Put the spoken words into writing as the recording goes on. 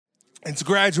It's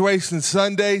graduation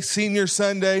Sunday, senior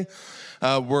Sunday.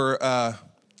 We're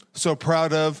so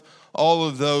proud of all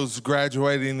of those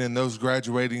graduating and those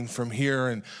graduating from here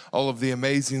and all of the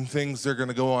amazing things they're going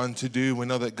to go on to do. We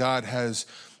know that God has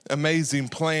amazing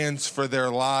plans for their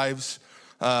lives.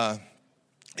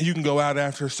 You can go out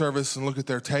after service and look at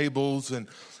their tables and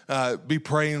be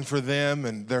praying for them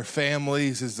and their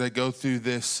families as they go through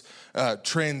this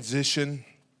transition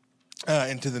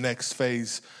into the next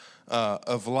phase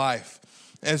of life.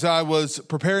 As I was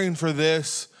preparing for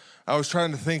this, I was trying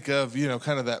to think of,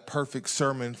 kind of that perfect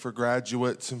sermon for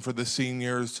graduates and for the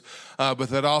seniors, but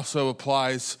that also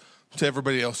applies to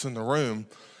everybody else in the room.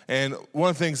 And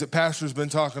one of the things that Pastor's been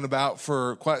talking about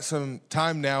for quite some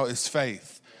time now is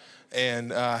faith.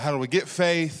 And how do we get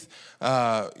faith?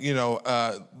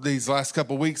 These last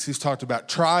couple of weeks, he's talked about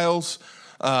trials.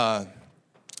 2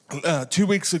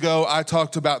 weeks ago, I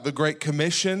talked about the Great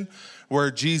Commission, where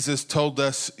Jesus told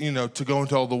us, to go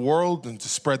into all the world and to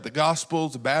spread the gospel,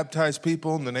 to baptize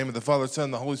people in the name of the Father, Son,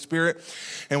 and the Holy Spirit.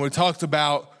 And we talked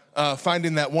about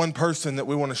finding that one person that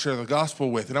we want to share the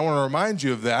gospel with. And I want to remind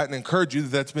you of that and encourage you that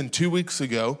that's been 2 weeks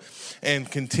ago,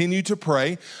 and continue to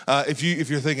pray. If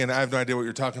you're thinking, I have no idea what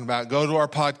you're talking about, go to our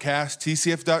podcast,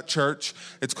 tcf.church.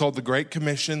 It's called The Great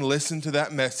Commission. Listen to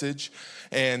that message.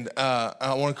 And I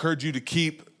want to encourage you to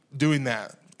keep doing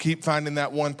that. Keep finding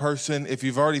that one person. If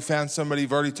you've already found somebody,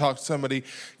 you've already talked to somebody,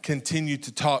 continue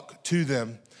to talk to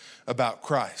them about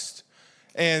Christ.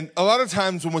 And a lot of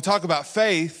times when we talk about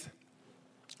faith,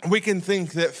 we can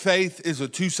think that faith is a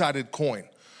two-sided coin,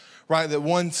 right? That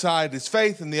one side is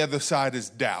faith and the other side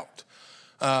is doubt.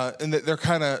 And that they're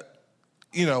kind of,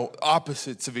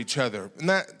 opposites of each other. And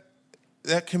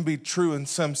that can be true in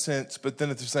some sense, but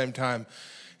then at the same time,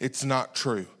 it's not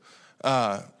true.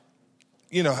 Have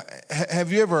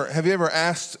you ever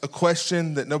asked a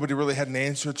question that nobody really had an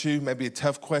answer to, maybe a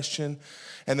tough question,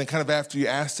 and then kind of after you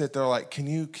asked it, they're like, can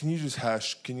you just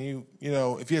hush? Can you,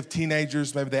 if you have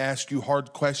teenagers, maybe they ask you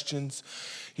hard questions,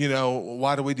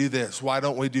 why do we do this? Why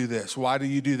don't we do this? Why do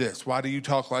you do this? Why do you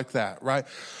talk like that, right?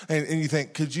 And you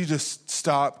think, could you just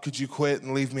stop? Could you quit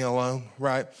and leave me alone,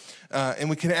 right? And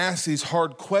we can ask these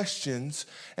hard questions,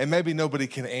 and maybe nobody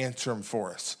can answer them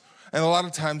for us. And a lot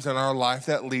of times in our life,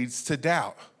 that leads to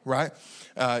doubt, right?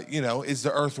 Is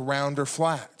the earth round or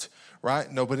flat,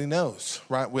 right? Nobody knows,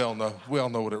 right? We all know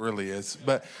what it really is.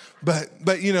 But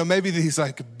maybe these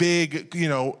like big,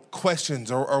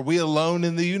 questions. Are we alone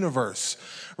in the universe,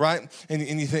 right? And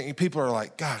you think, people are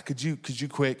like, God, could you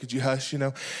quit? Could you hush,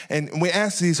 And we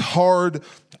ask these hard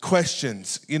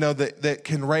questions, that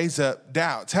can raise up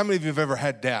doubts. How many of you have ever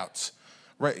had doubts?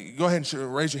 Right, go ahead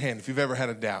and raise your hand if you've ever had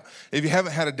a doubt. If you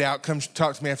haven't had a doubt, come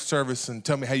talk to me after service and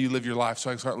tell me how you live your life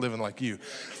so I can start living like you.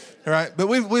 All right, but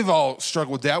we've all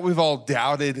struggled with doubt. We've all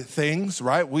doubted things,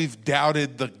 right? We've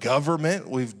doubted the government.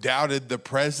 We've doubted the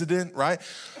president, right?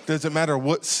 Doesn't matter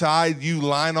what side you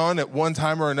line on at one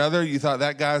time or another. You thought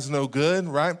that guy's no good,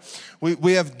 right?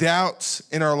 We have doubts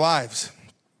in our lives.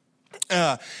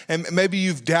 And maybe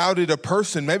you've doubted a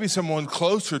person, maybe someone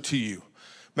closer to you.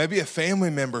 Maybe a family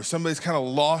member, somebody's kind of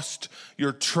lost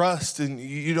your trust and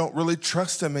you don't really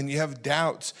trust them and you have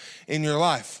doubts in your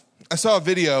life. I saw a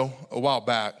video a while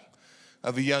back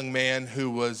of a young man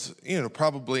who was,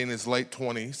 probably in his late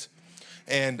 20s.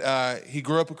 And he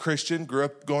grew up a Christian, grew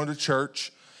up going to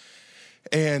church.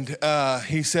 And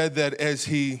he said that as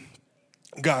he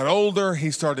got older, he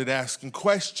started asking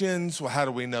questions. Well, how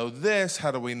do we know this?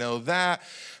 How do we know that?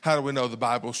 How do we know the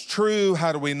Bible's true?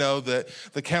 How do we know that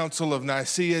the Council of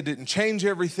Nicaea didn't change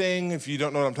everything? If you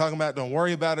don't know what I'm talking about, don't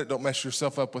worry about it. Don't mess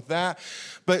yourself up with that.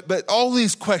 But all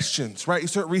these questions, right? You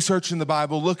start researching the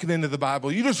Bible, looking into the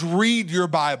Bible. You just read your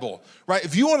Bible, right?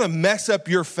 If you want to mess up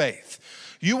your faith,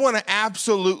 you want to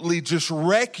absolutely just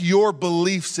wreck your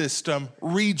belief system,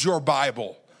 read your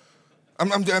Bible.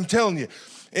 I'm telling you.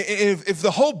 If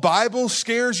the whole Bible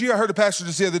scares you, I heard a pastor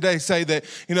just the other day say that,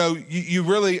 you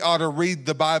really ought to read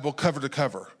the Bible cover to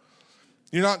cover.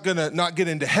 You're not going to not get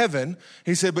into heaven.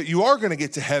 He said, but you are going to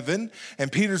get to heaven, and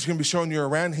Peter's going to be showing you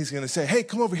around. He's going to say, hey,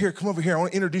 come over here. I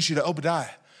want to introduce you to Obadiah.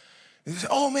 He says,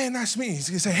 oh, man, nice to meet you. He's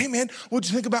going to say, hey, man, what'd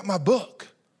you think about my book?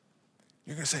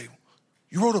 You're going to say,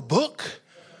 you wrote a book?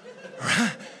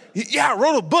 Yeah, I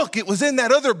wrote a book. It was in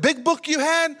that other big book you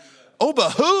had.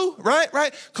 Oba who?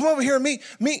 Right? Come over here and meet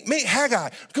Haggai.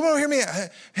 Come over here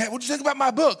and hey, what'd you think about my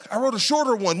book? I wrote a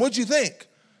shorter one. What'd you think?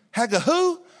 Haggai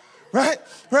who? Right?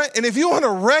 And if you want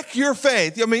to wreck your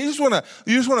faith, you just want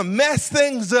to mess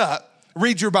things up,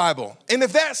 read your Bible. And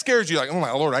if that scares you, like, oh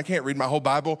my Lord, I can't read my whole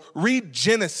Bible, read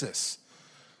Genesis.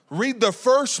 Read the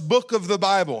first book of the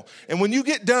Bible. And when you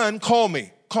get done, call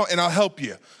me. and I'll help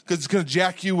you because it's going to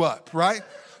jack you up, right?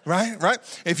 Right?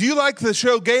 If you like the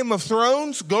show Game of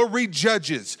Thrones, go read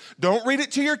Judges. Don't read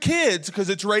it to your kids because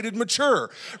it's rated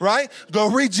mature, right? Go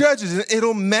read Judges and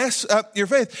it'll mess up your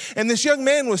faith. And this young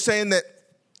man was saying that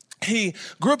he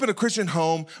grew up in a Christian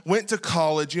home, went to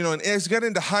college, and as he got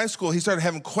into high school, he started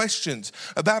having questions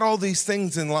about all these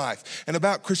things in life and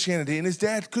about Christianity, and his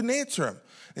dad couldn't answer him.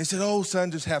 And he said, oh,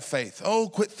 son, just have faith. Oh,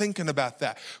 quit thinking about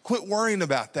that. Quit worrying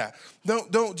about that.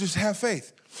 Don't just have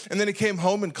faith. And then he came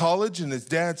home in college, and his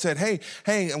dad said, hey,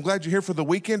 I'm glad you're here for the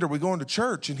weekend. Are we going to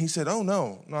church? And he said, oh,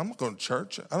 no, I'm not going to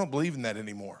church. I don't believe in that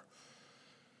anymore.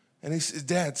 And his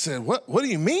dad said, what do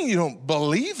you mean you don't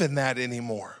believe in that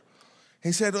anymore?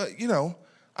 He said,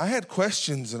 I had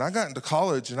questions, and I got into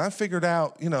college, and I figured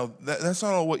out, that's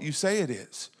not all what you say it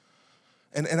is.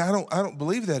 And I don't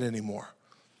believe that anymore.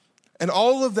 And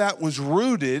all of that was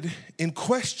rooted in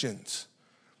questions.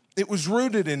 It was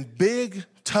rooted in big,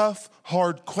 tough,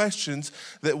 hard questions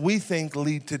that we think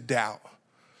lead to doubt,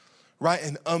 right?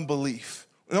 And unbelief.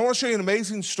 And I want to show you an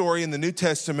amazing story in the New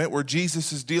Testament where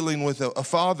Jesus is dealing with a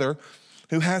father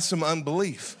who has some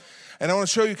unbelief. And I want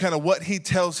to show you kind of what he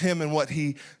tells him and what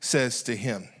he says to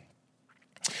him.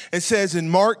 It says in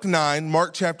Mark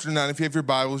chapter 9, if you have your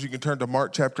Bibles, you can turn to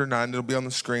Mark chapter 9. It'll be on the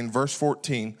screen, verse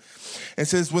 14. It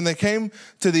says, when they came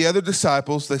to the other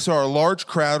disciples, they saw a large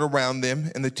crowd around them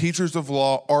and the teachers of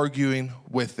law arguing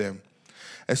with them.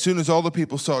 As soon as all the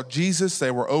people saw Jesus,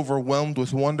 they were overwhelmed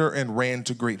with wonder and ran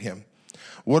to greet him.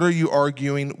 What are you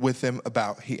arguing with them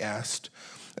about? He asked.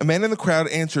 A man in the crowd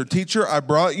answered, Teacher, I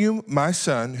brought you my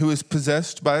son who is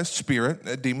possessed by a spirit,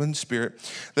 a demon spirit,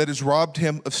 that has robbed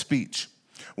him of speech.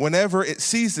 Whenever it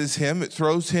seizes him, it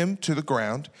throws him to the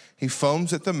ground. He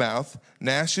foams at the mouth,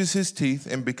 gnashes his teeth,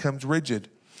 and becomes rigid.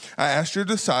 I asked your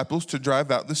disciples to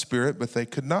drive out the spirit, but they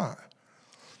could not.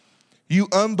 You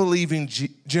unbelieving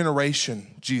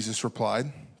generation, Jesus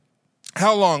replied.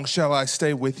 How long shall I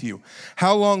stay with you?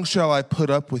 How long shall I put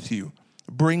up with you?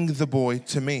 Bring the boy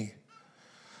to me.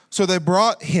 So they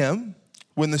brought him.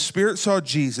 When the spirit saw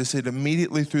Jesus, it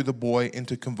immediately threw the boy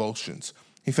into convulsions.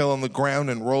 He fell on the ground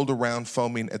and rolled around,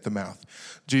 foaming at the mouth.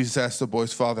 Jesus asked the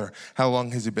boy's father, how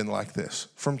long has he been like this?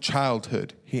 From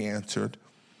childhood, he answered.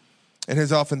 It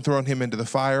has often thrown him into the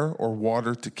fire or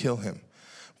water to kill him.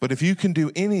 But if you can do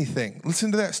anything,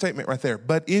 listen to that statement right there.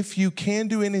 But if you can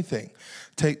do anything,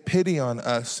 take pity on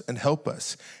us and help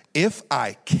us. If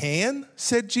I can,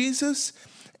 said Jesus,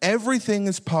 everything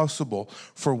is possible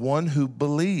for one who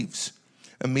believes.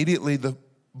 Immediately the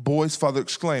boy's father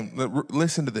exclaimed,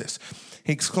 listen to this.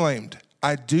 He exclaimed,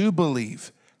 I do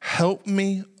believe. Help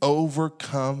me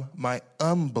overcome my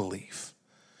unbelief.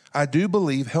 I do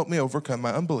believe. Help me overcome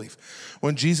my unbelief.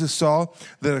 When Jesus saw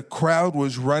that a crowd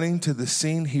was running to the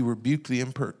scene, he rebuked the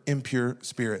impure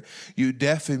spirit. You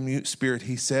deaf and mute spirit,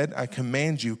 he said, I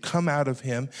command you, come out of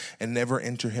him and never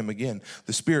enter him again.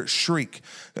 The spirit shrieked,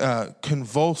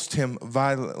 convulsed him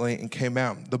violently and came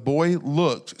out. The boy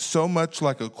looked so much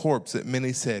like a corpse that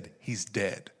many said, he's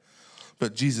dead.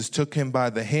 But Jesus took him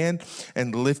by the hand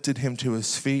and lifted him to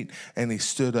his feet, and he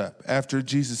stood up. After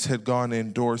Jesus had gone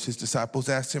indoors, his disciples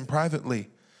asked him privately,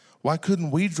 why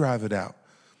couldn't we drive it out?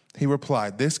 He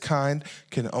replied, this kind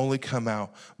can only come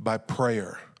out by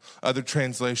prayer. Other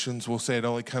translations will say it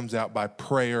only comes out by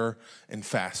prayer and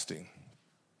fasting.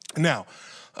 Now,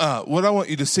 what I want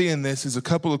you to see in this is a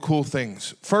couple of cool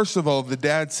things. First of all, the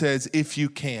dad says, if you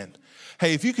can.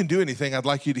 Hey, if you can do anything, I'd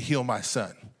like you to heal my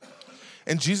son.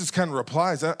 And Jesus kind of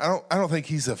replies, I don't think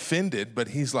he's offended, but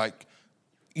he's like,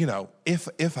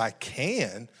 if I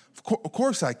can, of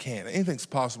course I can. Anything's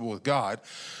possible with God,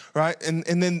 right? And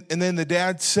then the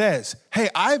dad says, hey,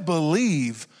 I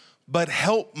believe, but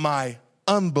help my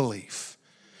unbelief.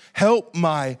 Help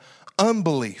my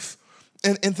unbelief.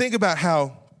 And think about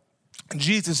how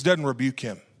Jesus doesn't rebuke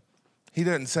him. He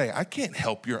doesn't say, I can't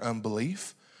help your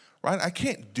unbelief, right? I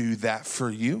can't do that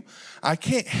for you. I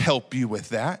can't help you with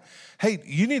that. Hey,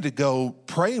 you need to go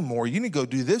pray more. You need to go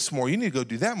do this more. You need to go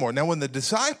do that more. Now, when the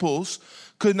disciples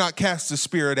could not cast the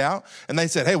spirit out, and they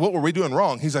said, hey, what were we doing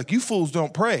wrong? He's like, you fools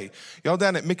don't pray. Y'all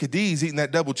down at Mickey D's eating that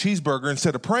double cheeseburger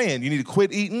instead of praying. You need to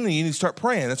quit eating and you need to start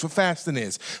praying. That's what fasting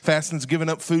is. Fasting's giving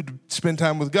up food to spend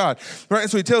time with God. Right?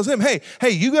 And so he tells him, hey,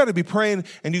 you got to be praying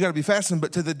and you got to be fasting.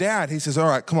 But to the dad, he says, all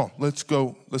right, come on, let's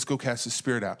go cast the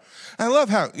spirit out. And I love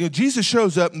how Jesus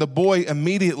shows up and the boy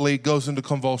immediately goes into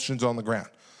convulsions on the ground.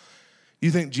 You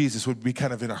think Jesus would be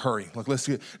kind of in a hurry. Like,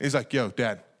 he's like, yo,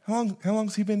 Dad, how long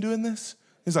has he been doing this?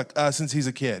 He's like, since he's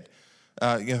a kid.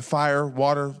 Fire,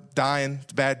 water, dying,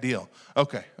 it's a bad deal.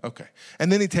 Okay.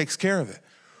 And then he takes care of it,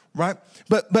 right?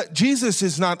 But Jesus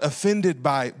is not offended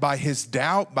by his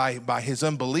doubt, by his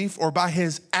unbelief, or by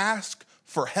his ask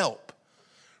for help,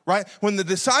 right? When the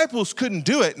disciples couldn't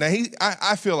do it, now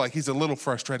I feel like he's a little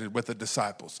frustrated with the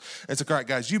disciples. It's like, all right,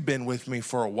 guys, you've been with me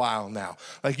for a while now.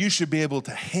 Like, you should be able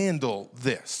to handle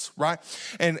this, right?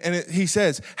 And he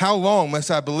says, how long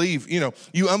must I believe,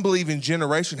 you unbelieving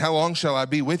generation, how long shall I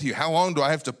be with you? How long do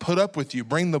I have to put up with you?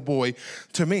 Bring the boy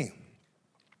to me.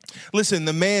 Listen,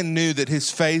 the man knew that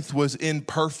his faith was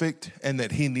imperfect and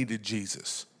that he needed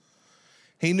Jesus.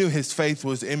 He knew his faith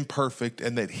was imperfect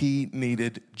and that he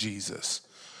needed Jesus.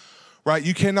 Right?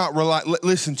 You cannot rely,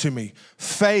 listen to me.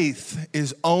 Faith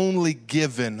is only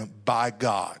given by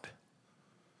God.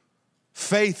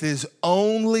 Faith is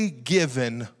only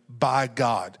given by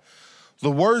God.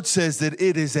 The word says that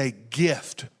it is a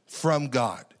gift from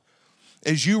God.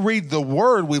 As you read the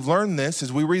word, we've learned this,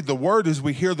 as we read the word, as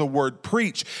we hear the word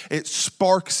preach, it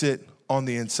sparks it on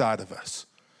the inside of us.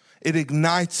 It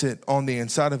ignites it on the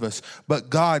inside of us. But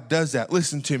God does that.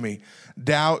 Listen to me.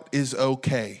 Doubt is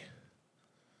okay.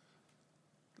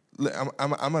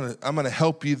 I'm gonna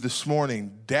help you this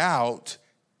morning. Doubt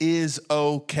is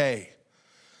okay.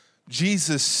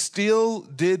 Jesus still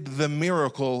did the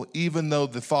miracle even though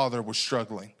the Father was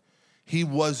struggling. He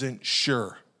wasn't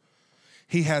sure.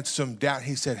 He had some doubt.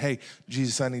 He said, hey,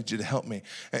 Jesus, I need you to help me.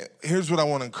 Here's what I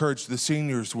want to encourage the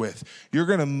seniors with. You're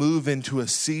going to move into a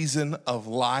season of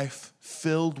life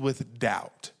filled with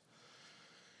doubt.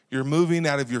 You're moving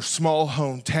out of your small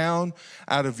hometown,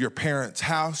 out of your parents'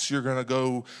 house. You're going to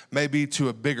go maybe to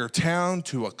a bigger town,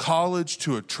 to a college,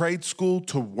 to a trade school,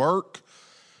 to work,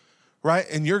 right?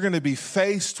 And you're going to be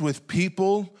faced with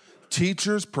people,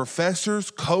 teachers,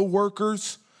 professors,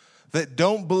 co-workers that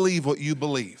don't believe what you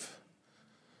believe.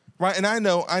 Right, and I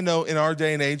know in our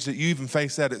day and age that you even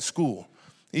face that at school,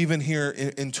 even here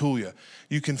in Tulia.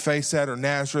 You can face that, or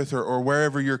Nazareth, or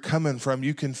wherever you're coming from.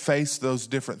 You can face those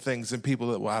different things and people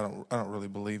that, well, I don't really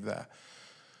believe that.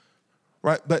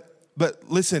 Right, but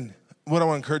listen, what I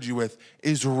want to encourage you with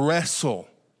is wrestle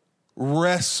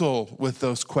with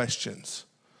those questions.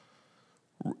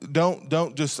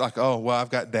 Don't just like, oh, well,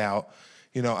 I've got doubt.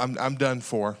 I'm done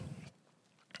for.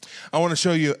 I want to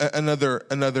show you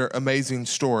another amazing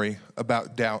story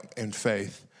about doubt and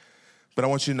faith. But I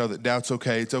want you to know that doubt's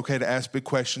okay. It's okay to ask big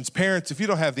questions. Parents, if you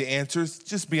don't have the answers,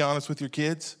 just be honest with your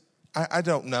kids. I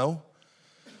don't know.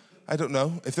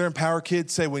 If they're in Power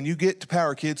Kids, say when you get to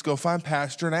Power Kids, go find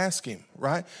Pastor and ask him,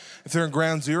 right? If they're in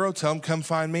Ground Zero, tell them, come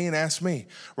find me and ask me,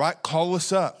 right? Call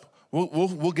us up.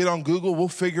 We'll get on Google. We'll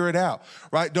figure it out,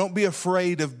 right? Don't be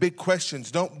afraid of big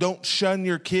questions. Don't shun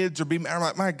your kids or be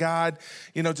like, my God,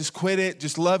 just quit it.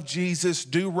 Just love Jesus,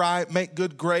 do right, make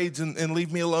good grades, and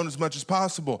leave me alone as much as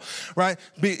possible, right?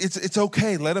 It's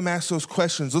okay. Let them ask those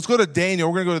questions. Let's go to Daniel.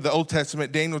 We're going to go to the Old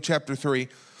Testament, Daniel chapter 3.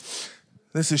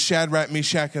 This is Shadrach,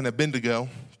 Meshach, and Abednego.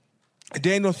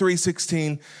 Daniel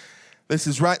 3:16. This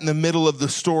is right in the middle of the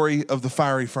story of the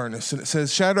fiery furnace. And it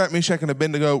says, Shadrach, Meshach, and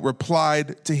Abednego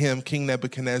replied to him, King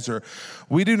Nebuchadnezzar,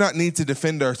 we do not need to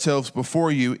defend ourselves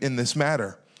before you in this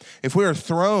matter. If we are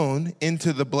thrown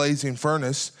into the blazing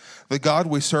furnace, the God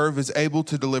we serve is able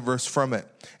to deliver us from it,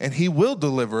 and he will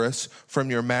deliver us from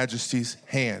your majesty's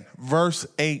hand. Verse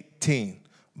 18,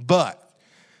 but,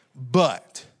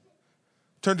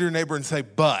 turn to your neighbor and say,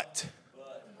 but,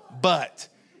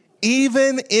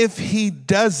 even if he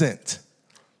doesn't,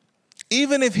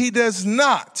 even if he does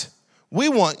not, we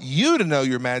want you to know,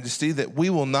 your majesty, that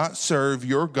we will not serve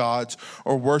your gods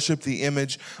or worship the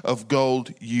image of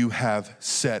gold you have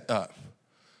set up.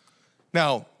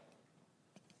 Now,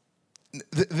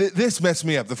 this messed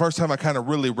me up. The first time I kind of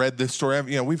really read this story,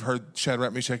 we've heard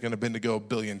Shadrach, Meshach, and Abednego a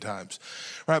billion times,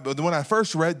 right? But when I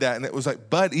first read that, and it was like,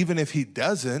 but even if he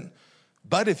doesn't,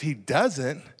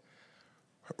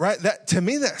 right? That to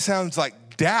me, that sounds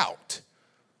like doubt.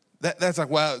 That's like,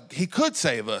 well, he could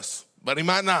save us, but he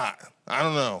might not. I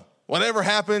don't know. Whatever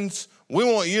happens, we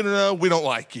want you to know we don't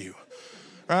like you.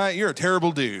 Right? You're a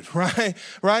terrible dude, right?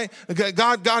 Right?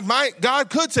 God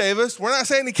could save us. We're not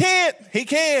saying he can't. He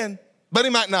can, but he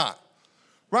might not.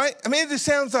 Right? I mean, it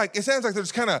sounds like they're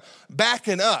just kind of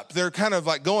backing up. They're kind of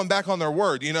like going back on their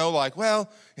word, like, well,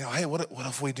 hey, what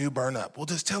if we do burn up? Well,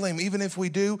 just tell him, even if we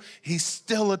do, he's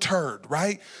still a turd,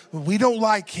 right? We don't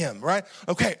like him, right?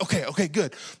 Okay,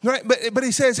 good. Right? But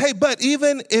he says, hey, but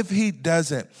even if he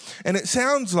doesn't, and it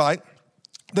sounds like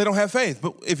they don't have faith.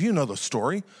 But if you know the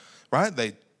story, right?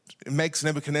 It makes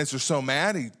Nebuchadnezzar so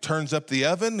mad, he turns up the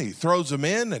oven, he throws them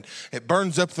in, and it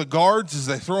burns up the guards as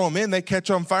they throw them in. They catch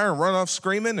on fire and run off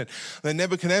screaming. And then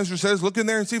Nebuchadnezzar says, look in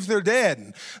there and see if they're dead.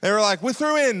 And they were like, we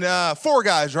threw in 4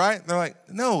 guys, right? And they're like,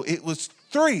 no, it was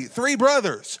Three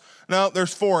brothers. No,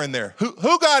 there's 4 in there.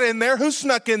 Who got in there? Who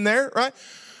snuck in there? Right?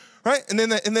 And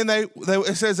then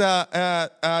it says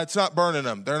it's not burning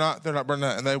them. They're not burning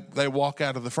them, and they walk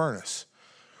out of the furnace.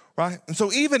 Right? And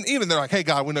so even they're like, hey,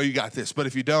 God, we know you got this, but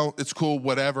if you don't, it's cool,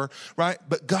 whatever, right?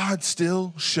 But God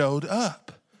still showed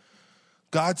up.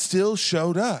 God still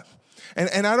showed up.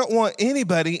 And I don't want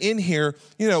anybody in here,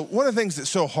 one of the things that's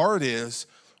so hard is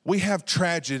we have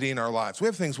tragedy in our lives. We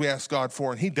have things we ask God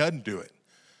for, and he doesn't do it.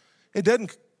 It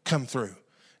doesn't come through.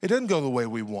 It doesn't go the way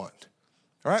we want.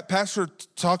 All right, Pastor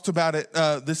talked about it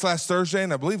this last Thursday,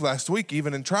 and I believe last week,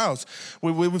 even in trials.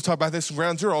 We've talked about this in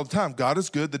Ground Zero all the time. God is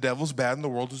good, the devil's bad, and the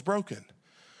world is broken.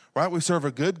 Right? We serve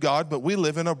a good God, but we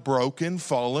live in a broken,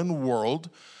 fallen world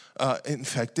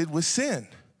infected with sin.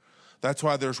 That's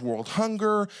why there's world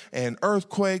hunger and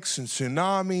earthquakes and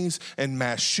tsunamis and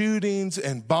mass shootings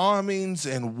and bombings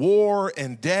and war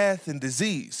and death and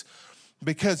disease.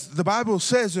 Because the Bible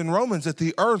says in Romans that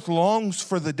the earth longs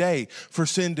for the day for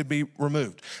sin to be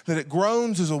removed. That it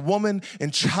groans as a woman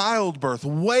in childbirth,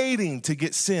 waiting to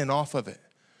get sin off of it.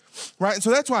 Right? And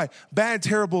so that's why bad,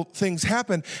 terrible things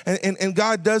happen. And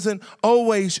God doesn't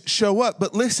always show up.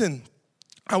 But listen,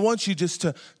 I want you just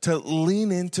to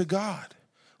lean into God.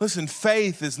 Listen,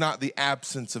 faith is not the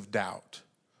absence of doubt.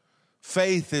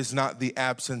 Faith is not the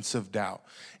absence of doubt.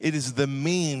 It is the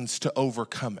means to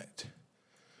overcome it.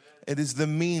 It is the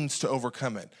means to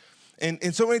overcome it.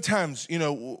 And so many times,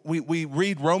 we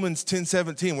read Romans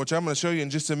 10:17, which I'm going to show you in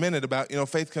just a minute about,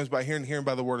 faith comes by hearing, hearing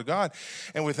by the word of God.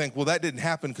 And we think, well, that didn't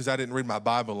happen because I didn't read my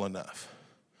Bible enough.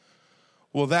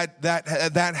 Well, that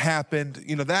happened,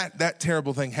 that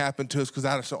terrible thing happened to us because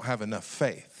I just don't have enough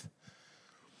faith.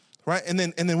 Right? And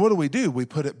then what do? We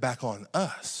put it back on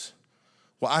us.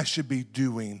 Well, I should be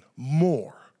doing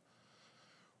more.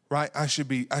 Right?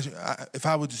 If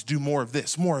I would just do more of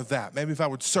this, more of that. Maybe if I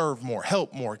would serve more,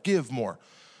 help more, give more.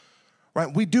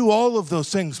 Right? We do all of those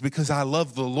things because I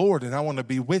love the Lord and I want to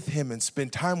be with him and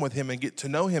spend time with him and get to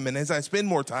know him. And as I spend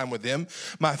more time with him,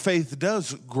 my faith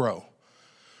does grow.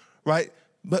 Right?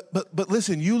 But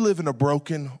listen, you live in a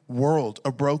broken world,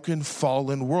 a broken,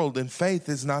 fallen world, and faith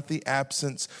is not the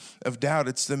absence of doubt.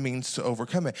 It's the means to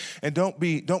overcome it. And don't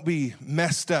be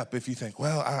messed up if you think,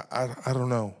 well, I don't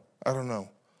know.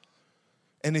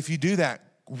 And if you do that,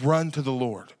 run to the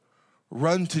Lord.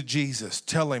 Run to Jesus.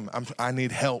 Tell him, I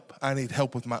need help. I need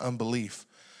help with my unbelief.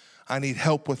 I need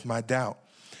help with my doubt.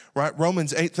 Right?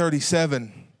 Romans 8:37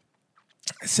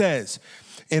 says,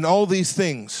 in all these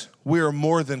things, we are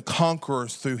more than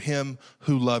conquerors through him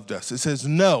who loved us. It says,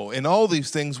 no, in all these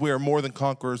things, we are more than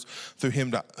conquerors through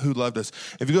him who loved us.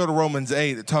 If you go to Romans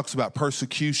 8, it talks about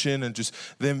persecution and just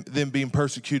them being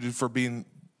persecuted for being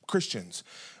Christians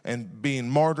and being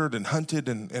martyred and hunted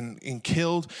and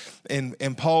killed.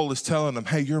 And Paul is telling them,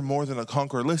 hey, you're more than a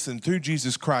conqueror. Listen, through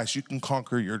Jesus Christ, you can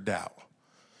conquer your doubt.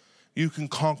 You can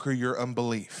conquer your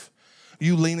unbelief.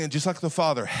 You lean in, just like the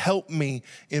Father, help me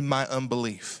in my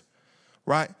unbelief,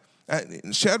 right?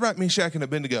 Shadrach, Meshach, and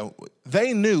Abednego,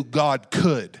 they knew God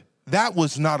could. That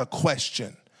was not a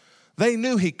question. They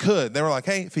knew he could. They were like,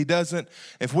 hey,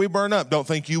 if we burn up, don't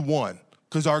think you won,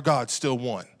 because our God still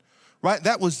won, right?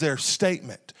 That was their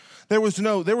statement. There was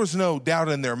no doubt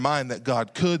in their mind that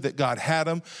God could, that God had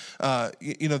them, that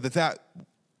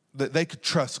they could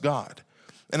trust God.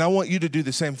 And I want you to do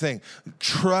the same thing.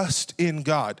 Trust in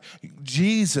God.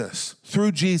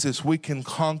 Through Jesus, we can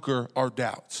conquer our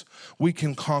doubts. We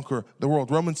can conquer the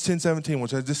world. Romans 10:17,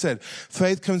 which I just said,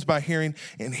 faith comes by hearing,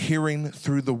 and hearing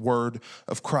through the word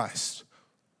of Christ.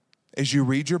 As you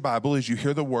read your Bible, as you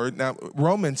hear the word. Now,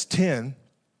 Romans 10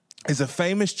 is a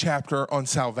famous chapter on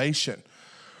salvation.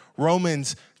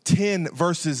 Romans 10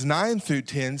 verses 9 through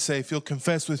 10 say, if you'll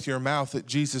confess with your mouth that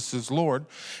Jesus is Lord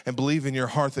and believe in your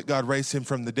heart that God raised him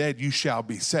from the dead, you shall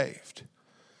be saved.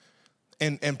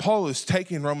 And Paul is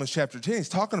taking Romans chapter 10, he's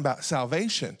talking about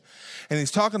salvation. And he's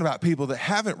talking about people that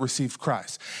haven't received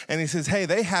Christ. And he says, hey,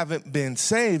 they haven't been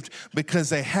saved because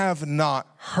they have not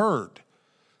heard.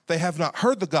 They have not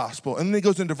heard the gospel. And then he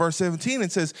goes into verse 17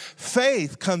 and says,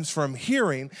 faith comes from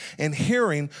hearing, and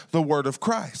hearing the word of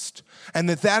Christ. And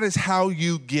that is how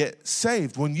you get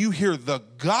saved. When you hear the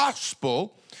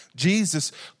gospel,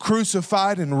 Jesus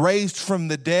crucified and raised from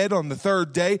the dead on the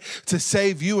third day to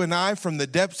save you and I from the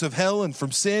depths of hell and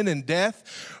from sin and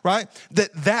death, right?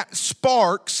 That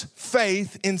sparks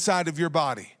faith inside of your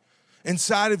body.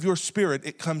 Inside of your spirit,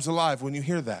 it comes alive when you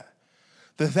hear that.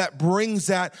 That brings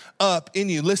that up in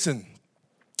you. Listen,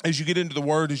 as you get into the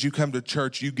word, as you come to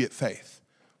church, you get faith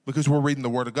because we're reading the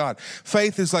word of God.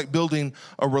 Faith is like building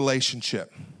a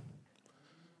relationship.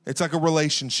 It's like a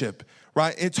relationship,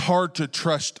 right? It's hard to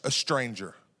trust a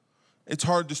stranger. It's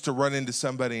hard just to run into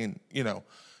somebody and,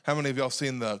 how many of y'all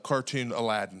seen the cartoon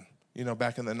Aladdin?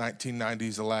 Back in the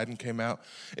 1990s, Aladdin came out.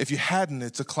 If you hadn't,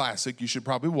 it's a classic. You should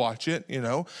probably watch it. I'm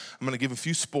going to give a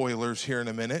few spoilers here in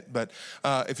a minute. But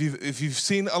if you've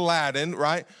seen Aladdin,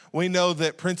 right, we know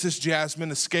that Princess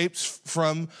Jasmine escapes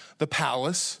from the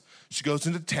palace. She goes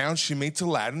into town. She meets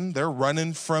Aladdin. They're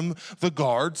running from the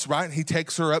guards, right? He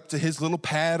takes her up to his little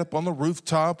pad up on the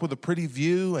rooftop with a pretty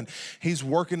view, and he's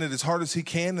working it as hard as he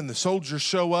can, and the soldiers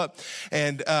show up,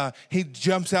 and he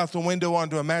jumps out the window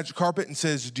onto a magic carpet and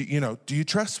says, do you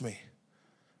trust me?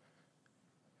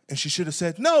 And she should have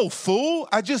said, no, fool,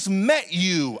 I just met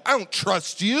you. I don't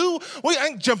trust you. I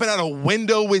ain't jumping out a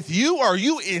window with you. Are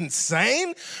you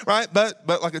insane? Right? But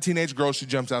like a teenage girl, she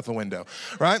jumps out the window,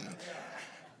 right?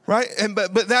 Right?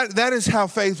 But that is how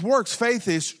faith works. Faith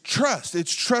is trust.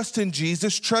 It's trust in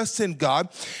Jesus, trust in God.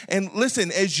 And listen,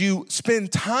 as you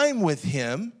spend time with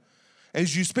him,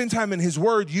 as you spend time in his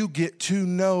word, you get to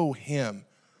know him.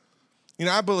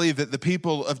 I believe that the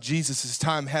people of Jesus'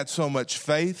 time had so much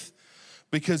faith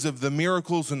because of the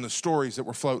miracles and the stories that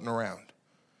were floating around.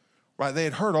 Right? They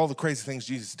had heard all the crazy things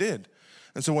Jesus did.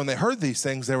 And so when they heard these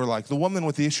things, they were like, the woman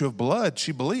with the issue of blood,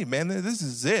 she believed, man, this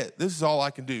is it. This is all I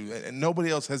can do. And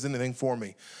nobody else has anything for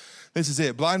me. This is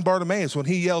it. Blind Bartimaeus, when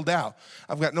he yelled out,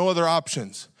 I've got no other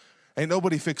options. Ain't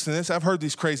nobody fixing this. I've heard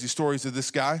these crazy stories of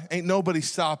this guy. Ain't nobody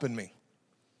stopping me.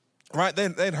 Right?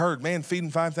 They'd heard, man,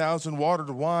 feeding 5,000, water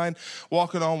to wine,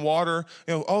 walking on water,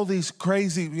 all these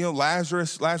crazy,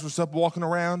 Lazarus up walking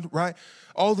around, right?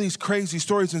 All these crazy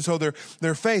stories. And so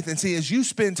their faith. And see, as you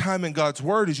spend time in God's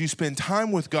word, as you spend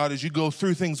time with God, as you go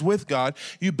through things with God,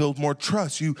 you build more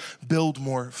trust. You build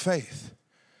more faith.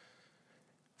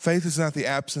 Faith is not the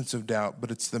absence of doubt,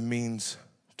 but it's the means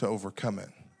to overcome it.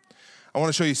 I want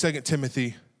to show you 2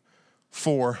 Timothy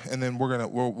 4, and then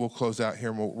we'll close out here,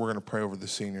 and we're going to pray over the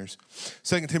seniors.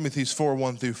 2 Timothy 4,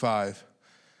 1-5.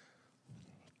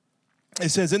 It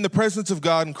says, in the presence of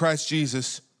God and Christ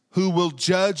Jesus, who will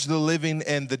judge the living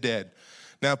and the dead.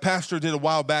 Now, Pastor did a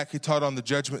while back, he taught on the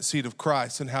judgment seat of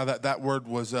Christ and how that word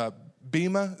was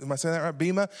bema. Am I saying that right?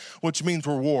 Bema, which means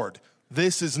reward.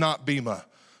 This is not bema.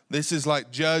 This is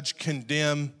like judge,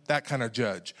 condemn, that kind of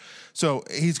judge. So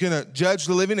he's going to judge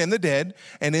the living and the dead.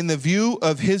 And in the view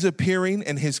of his appearing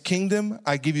and his kingdom,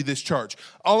 I give you this charge.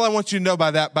 All I want you to know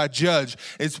by judge,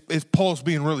 is Paul's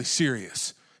being really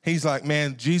serious. He's like,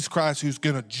 man, Jesus Christ, who's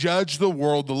going to judge the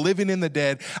world, the living and the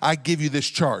dead, I give you this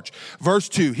charge. Verse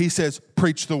 2, he says,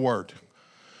 preach the word.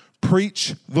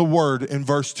 Preach the word in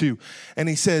verse 2. And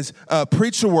he says,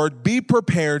 preach the word, be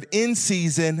prepared in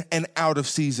season and out of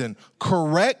season.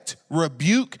 Correct,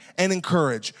 rebuke, and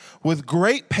encourage with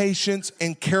great patience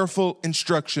and careful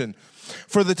instruction.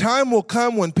 For the time will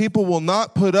come when people will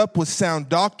not put up with sound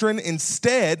doctrine.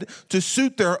 Instead, to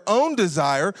suit their own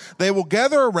desire, they will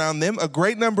gather around them a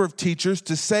great number of teachers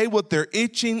to say what their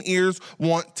itching ears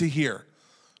want to hear.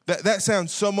 That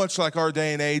sounds so much like our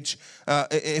day and age,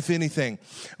 if anything.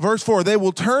 Verse 4, they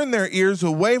will turn their ears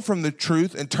away from the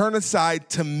truth and turn aside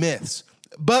to myths.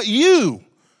 But you,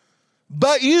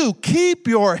 keep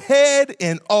your head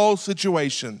in all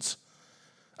situations.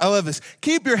 I love this.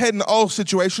 Keep your head in all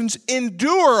situations.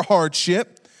 Endure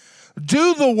hardship.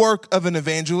 Do the work of an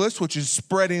evangelist, which is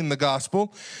spreading the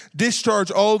gospel.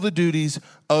 Discharge all the duties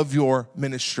of your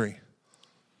ministry.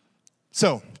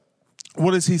 So,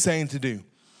 what is he saying to do?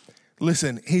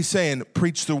 Listen, he's saying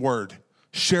preach the word.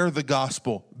 Share the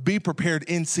gospel. Be prepared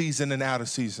in season and out of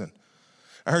season.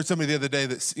 I heard somebody the other day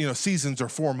that, seasons are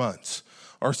 4 months.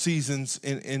 Our seasons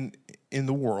in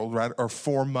the world, right, are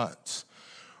 4 months.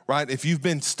 Right? If you've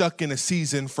been stuck in a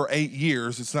season for 8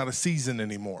 years, it's not a season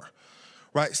anymore.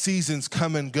 Right? Seasons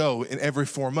come and go in every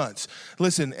 4 months.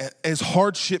 Listen, as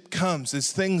hardship comes,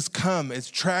 as things come, as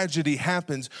tragedy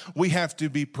happens, we have to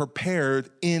be prepared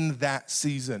in that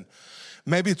season.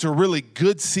 Maybe it's a really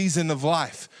good season of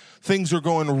life. Things are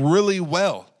going really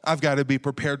well. I've got to be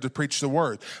prepared to preach the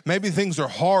word. Maybe things are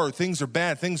hard, things are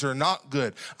bad, things are not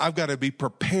good. I've got to be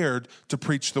prepared to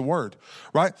preach the word,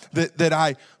 right? That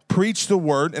I preach the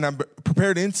word and I'm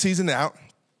prepared in season out.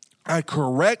 I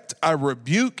correct, I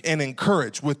rebuke, and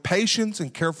encourage with patience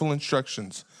and careful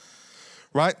instructions,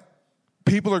 right?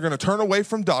 People are going to turn away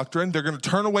from doctrine. They're going to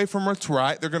turn away from what's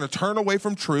right. They're going to turn away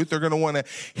from truth. They're going to want to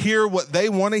hear what they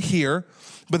want to hear,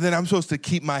 but then I'm supposed to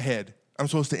keep my head. I'm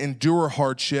supposed to endure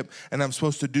hardship, and I'm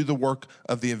supposed to do the work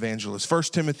of the evangelist. 1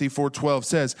 Timothy 4:12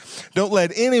 says, don't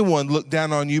let anyone look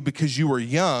down on you because you are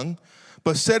young,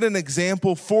 but set an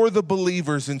example for the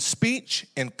believers in speech,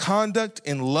 in conduct,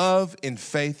 in love, in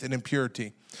faith, and in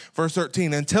purity. Verse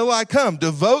 13, until I come,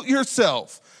 devote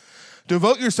yourself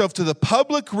Devote yourself to the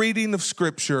public reading of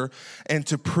Scripture and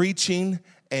to preaching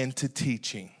and to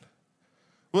teaching.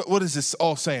 What is this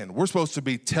all saying? We're supposed to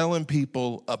be telling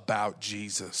people about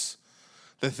Jesus.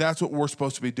 That's what we're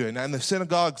supposed to be doing. Now, in the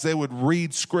synagogues, they would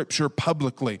read Scripture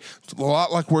publicly. It's a lot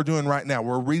like we're doing right now.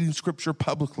 We're reading Scripture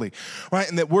publicly, right?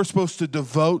 And that we're supposed to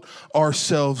devote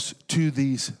ourselves to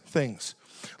these things.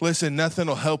 Listen, nothing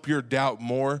will help your doubt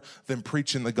more than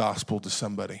preaching the gospel to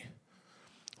somebody.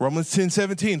 Romans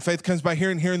 10:17, faith comes by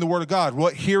hearing the word of God.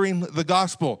 What? Hearing the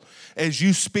gospel. As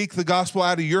you speak the gospel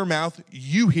out of your mouth,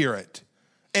 you hear it.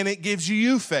 And it gives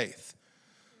you faith.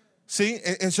 See?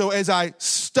 And so as I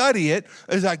study it,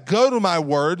 as I go to my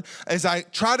word, as I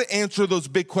try to answer those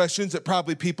big questions that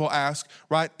probably people ask,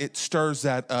 right? It stirs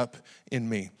that up in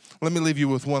me. Let me leave you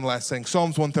with one last thing.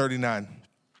 Psalms 139.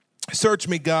 Search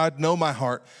me, God, know my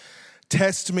heart.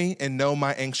 Test me and know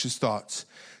my anxious thoughts.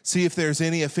 See if there's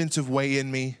any offensive way in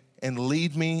me, and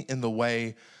lead me in the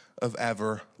way of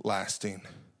everlasting.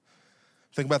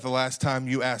 Think about the last time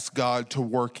you asked God to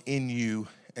work in you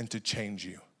and to change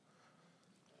you.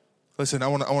 Listen, I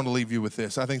want to leave you with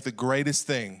this. I think the greatest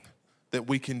thing that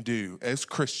we can do as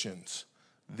Christians,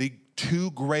 the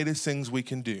two greatest things we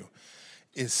can do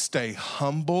is stay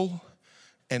humble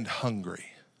and hungry.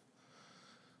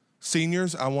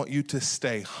 Seniors, I want you to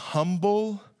stay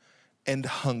humble and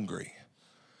hungry.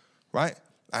 Right?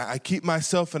 I keep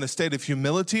myself in a state of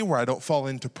humility where I don't fall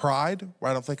into pride,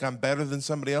 where I don't think I'm better than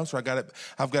somebody else, or I've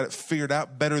got it figured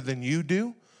out better than you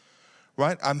do.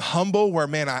 Right? I'm humble where,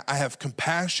 man, I have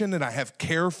compassion and I have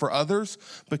care for others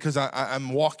because I'm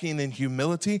walking in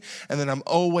humility, and then I'm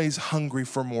always hungry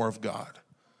for more of God.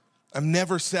 I'm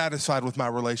never satisfied with my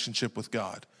relationship with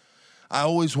God. I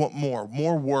always want more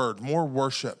word, more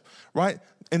worship, right?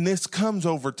 And this comes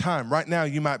over time. Right now,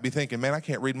 you might be thinking, man, I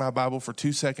can't read my Bible for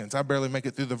 2 seconds. I barely make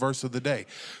it through the verse of the day.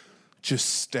 Just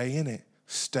stay in it.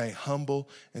 Stay humble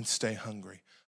and stay hungry.